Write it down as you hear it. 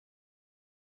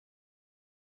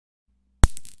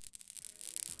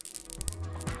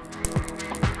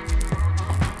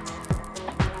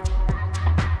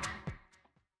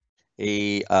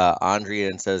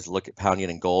Andrea says, look at pound yen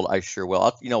and gold. I sure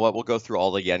will. You know what? We'll go through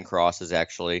all the yen crosses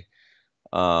actually.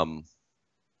 Actually,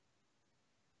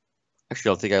 I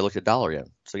don't think I looked at dollar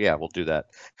yen. So yeah, we'll do that.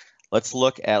 Let's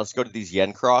go to these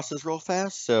yen crosses real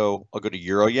fast. So I'll go to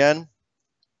euro yen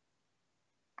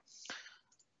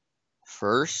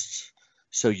first.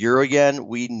 So euro yen,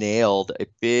 we nailed a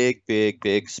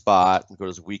big spot. Go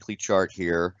to this weekly chart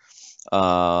here.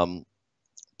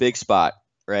 Big spot,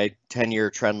 right? 10-year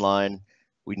trend line.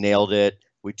 We nailed it.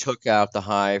 We took out the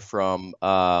high from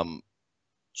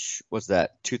what's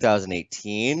that?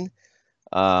 2018.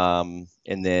 And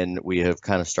then we have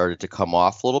kind of started to come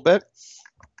off a little bit.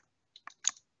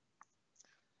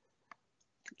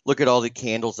 Look at all the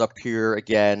candles up here.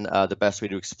 Again, the best way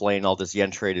to explain all this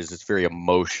yen trade is it's very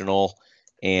emotional.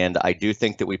 And I do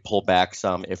think that we pull back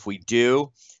some. If we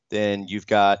do, then you've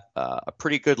got a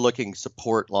pretty good looking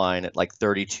support line at like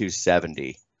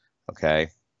 32.70. Okay.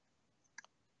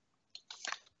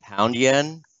 Pound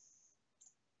yen.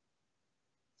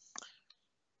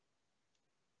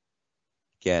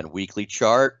 Again, weekly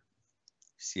chart.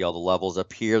 See all the levels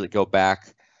up here that go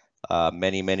back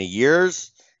many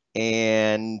years.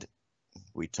 And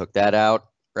we took that out,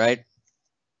 right?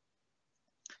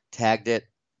 Tagged it.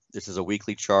 This is a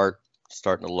weekly chart,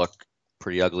 starting to look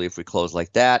pretty ugly if we close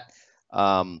like that.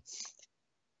 You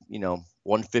know,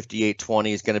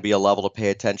 158.20 is going to be a level to pay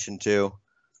attention to.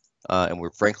 And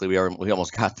we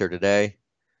almost got there today.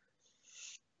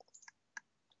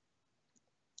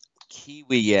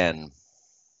 Kiwi yen.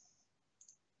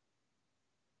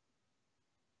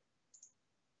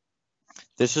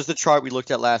 This is the chart we looked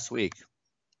at last week,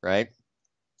 right?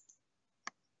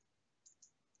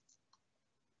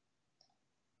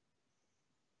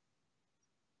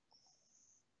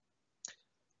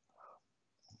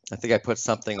 I think I put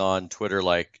something on Twitter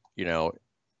like, you know,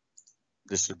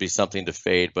 this would be something to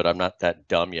fade, but I'm not that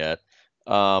dumb yet.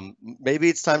 Maybe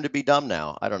it's time to be dumb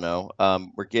now. I don't know.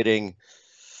 We're getting,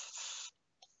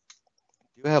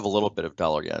 you have a little bit of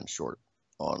dollar yen short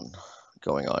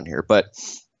going on here, but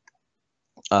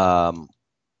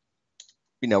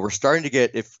you know, we're starting to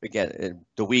get,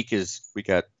 the week is, we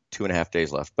got 2.5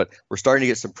 days left, but we're starting to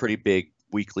get some pretty big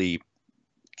weekly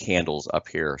candles up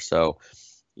here. So,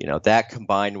 you know, that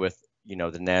combined with, you know,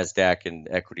 the NASDAQ and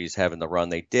equities having the run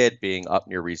they did, being up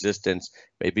near resistance,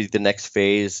 maybe the next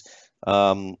phase,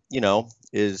 you know,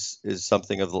 is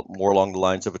something of more along the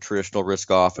lines of a traditional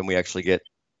risk off, and we actually get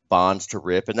bonds to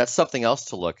rip. And that's something else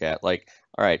to look at. Like,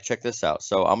 all right, check this out.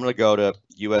 So I'm going to go to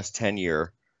US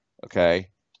 10-year. Okay.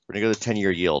 We're going to go to the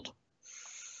 10-year yield.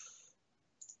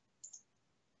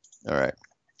 All right.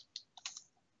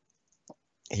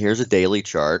 Here's a daily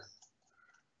chart.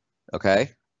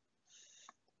 Okay.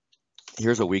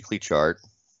 Here's a weekly chart.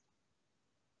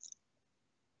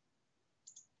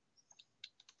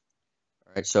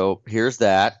 All right. So here's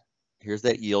that. Here's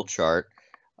that yield chart.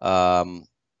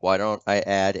 Why don't I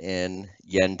add in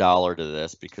yen dollar to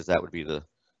this? Because that would be the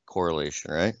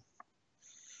correlation, right?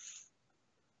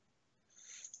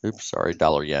 Oops, sorry,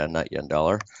 dollar yen, not yen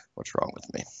dollar. What's wrong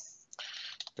with me?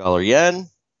 Dollar yen.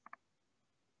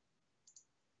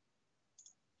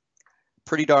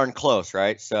 Pretty darn close,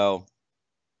 right? So,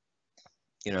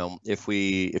 you know, if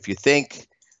you think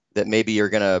that maybe you're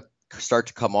going to start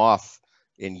to come off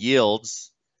in yields,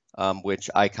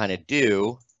 which I kind of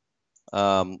do,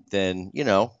 then, you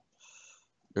know,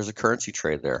 there's a currency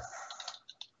trade there.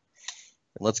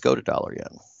 And let's go to dollar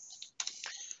yen.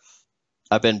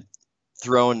 I've been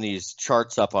throwing these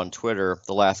charts up on Twitter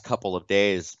the last couple of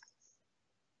days,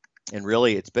 and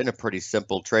really it's been a pretty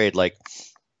simple trade. Like,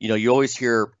 you know, you always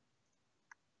hear,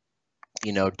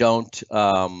 you know, don't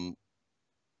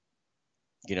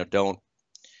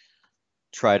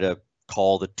try to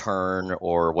call the turn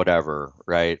or whatever,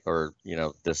 right? Or, you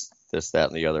know, this, that,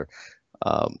 and the other.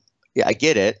 Yeah, I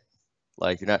get it.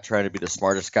 Like, you're not trying to be the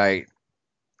smartest guy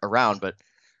around, but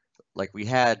like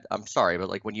I'm sorry, but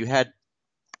like when you had,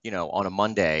 you know, on a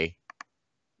Monday,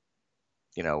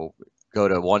 you know, go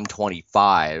to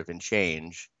 125 and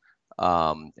change,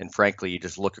 and frankly, you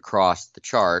just look across the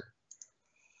chart,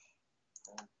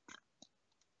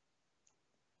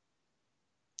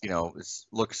 you know, it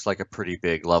looks like a pretty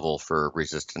big level for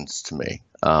resistance to me,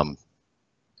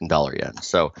 in dollar yen.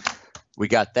 So we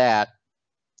got that,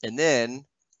 and then,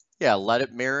 yeah, let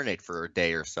it marinate for a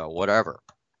day or so, whatever.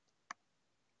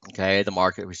 Okay, the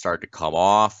market, we started to come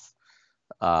off.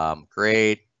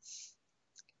 Great.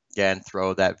 Again,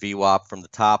 throw that VWAP from the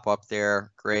top up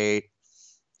there. Great.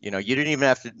 You know, you didn't even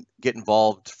have to get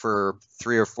involved for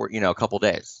 3 or 4, you know, a couple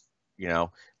days. You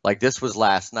know, like this was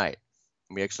last night.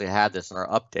 We actually had this in our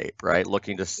update, right?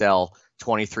 Looking to sell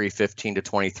 23.15 to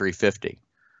 23.50,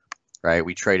 right?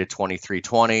 We traded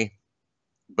 23.20,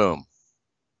 boom.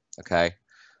 Okay.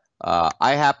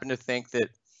 I happen to think that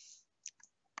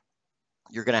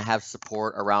you're going to have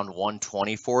support around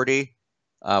 120.40.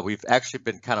 We've actually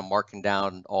been kind of marking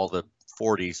down all the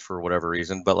 40s for whatever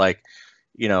reason, but like,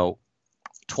 you know,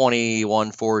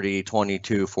 21.40,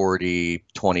 22.40,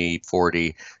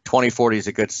 20.40. 20.40 is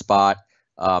a good spot.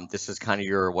 This is kind of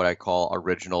your what I call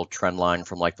original trend line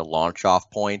from like the launch off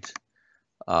point.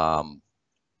 And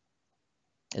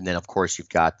then of course you've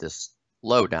got this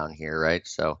low down here, right?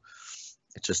 So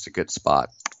it's just a good spot.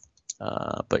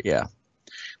 But yeah,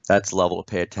 that's a level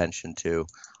to pay attention to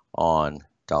on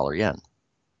dollar yen.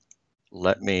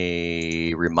 Let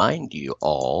me remind you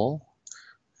all,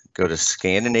 go to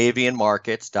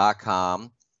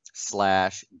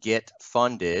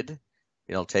scandinavianmarkets.com/getfunded.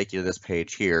 It'll take you to this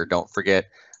page here. Don't forget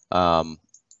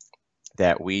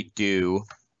that we do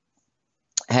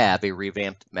have a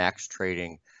revamped max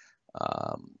trading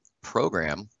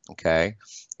program, okay?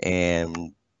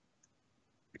 And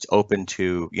it's open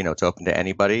to, it's open to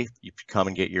anybody. You come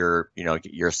and get your,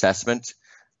 get your assessment.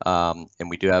 And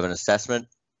we do have an assessment.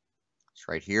 It's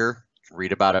right here. You can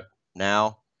read about it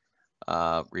now.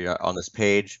 Read on this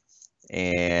page,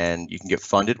 and you can get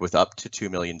funded with up to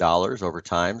 $2 million over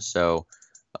time. So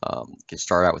you can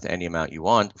start out with any amount you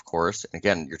want, of course. And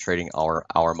again, you're trading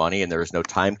our money, and there is no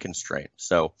time constraint.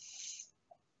 So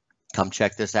come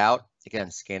check this out. Again,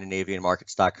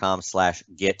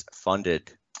 scandinavianmarkets.com/getfunded.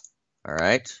 All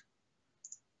right.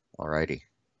 All righty.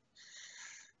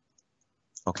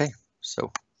 Okay,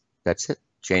 so that's it.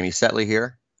 Jamie Saettele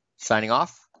here, signing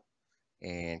off,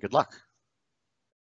 and good luck.